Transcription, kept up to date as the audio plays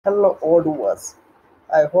Hello, Odoers.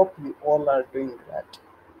 I hope you all are doing great.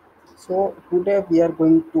 So today we are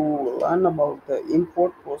going to learn about the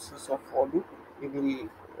import process of Odoo. We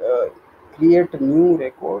will create a new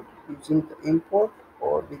record using the import,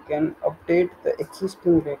 or we can update the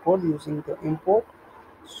existing record using the import.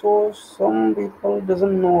 So some people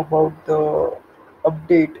doesn't know about the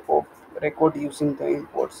update of record using the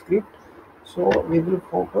import script. So we will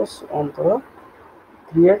focus on the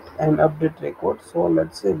create and update record. So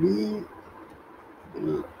let's say we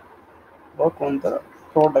will work on the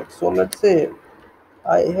product. So let's say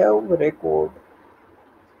I have a record,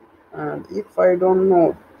 and if I don't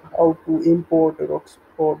know how to import or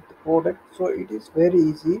export the product, so it is very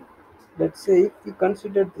easy. Let's say if we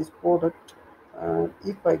consider this product, and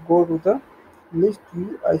if I go to the list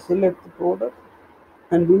view, I select the product,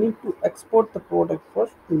 and we need to export the product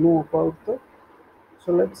first to know about the.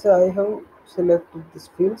 So let's say I have selected these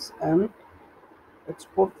fields and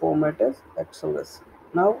export format as XLS.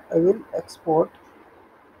 Now I will export.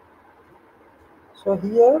 So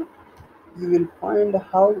here you will find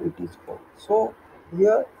how it is called. So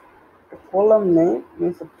here the column name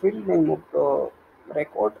means the field name of the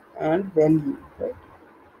record and value, right?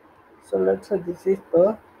 So let's say this is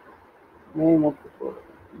the name of the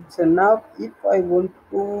product. So now if I want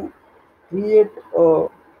to create a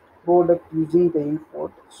product using the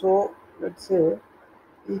import, so let's say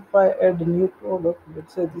if I add a new product,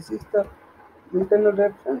 let's say this is the internal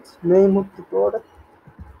reference name of the product,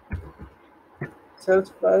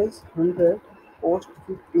 sales price 100, cost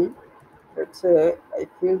 15. Let's say I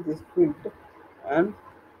fill this field, and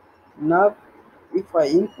now if I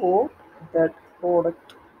import that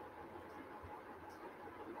product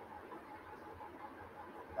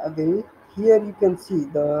again, here you can see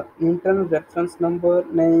the internal reference number,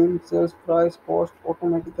 name, sales price, cost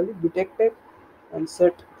automatically detected and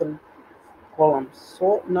set the columns.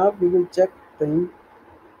 So now we will check the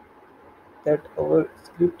that our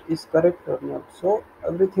script is correct or not. So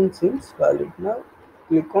everything seems valid. Now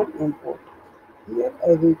click on import. Here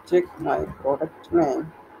I will check my product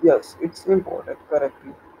name. Yes, it's imported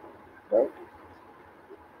correctly, right?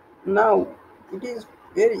 Now it is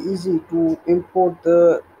very easy to import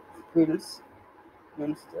the fields,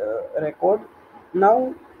 means record.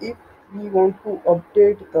 Now if we want to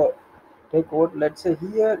update the record, let's say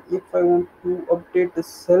here if I want to update the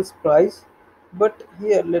sales price, but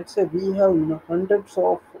here let's say we have hundreds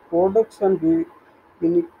of products, and we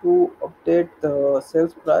need to update the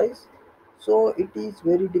sales price. So it is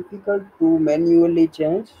very difficult to manually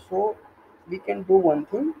change. So we can do one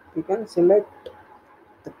thing: we can select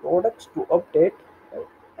the products to update, right,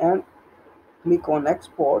 and click on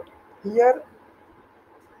export. Here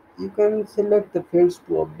you can select the fields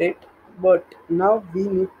to update, but now we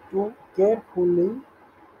need to carefully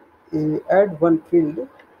add one field: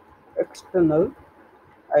 external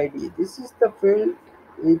id. This is the field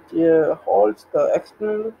which holds the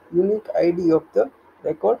external unique id of the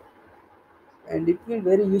record, and it will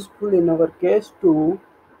very useful in our case to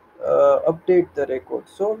update the record.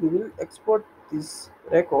 So we will export this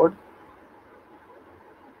record.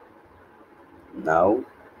 Now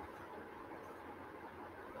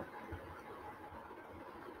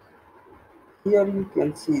here you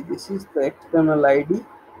can see this is the external id,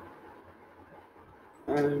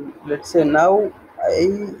 and let's say now I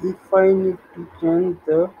if I need to change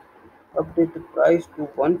the update the price to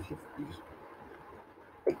 150,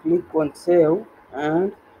 I click on save,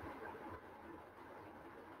 and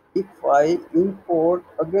if I import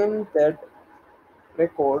again that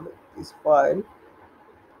record, this file,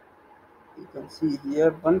 you can see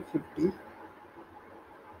here 150,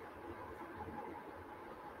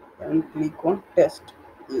 and click on test.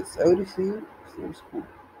 Yes, everything seems good.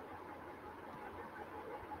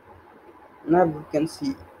 Now you can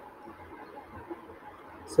see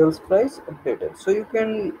sales price updated. So you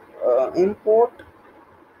can import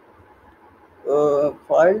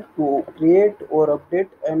file to create or update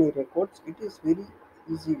any records. It is very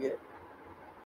easy way.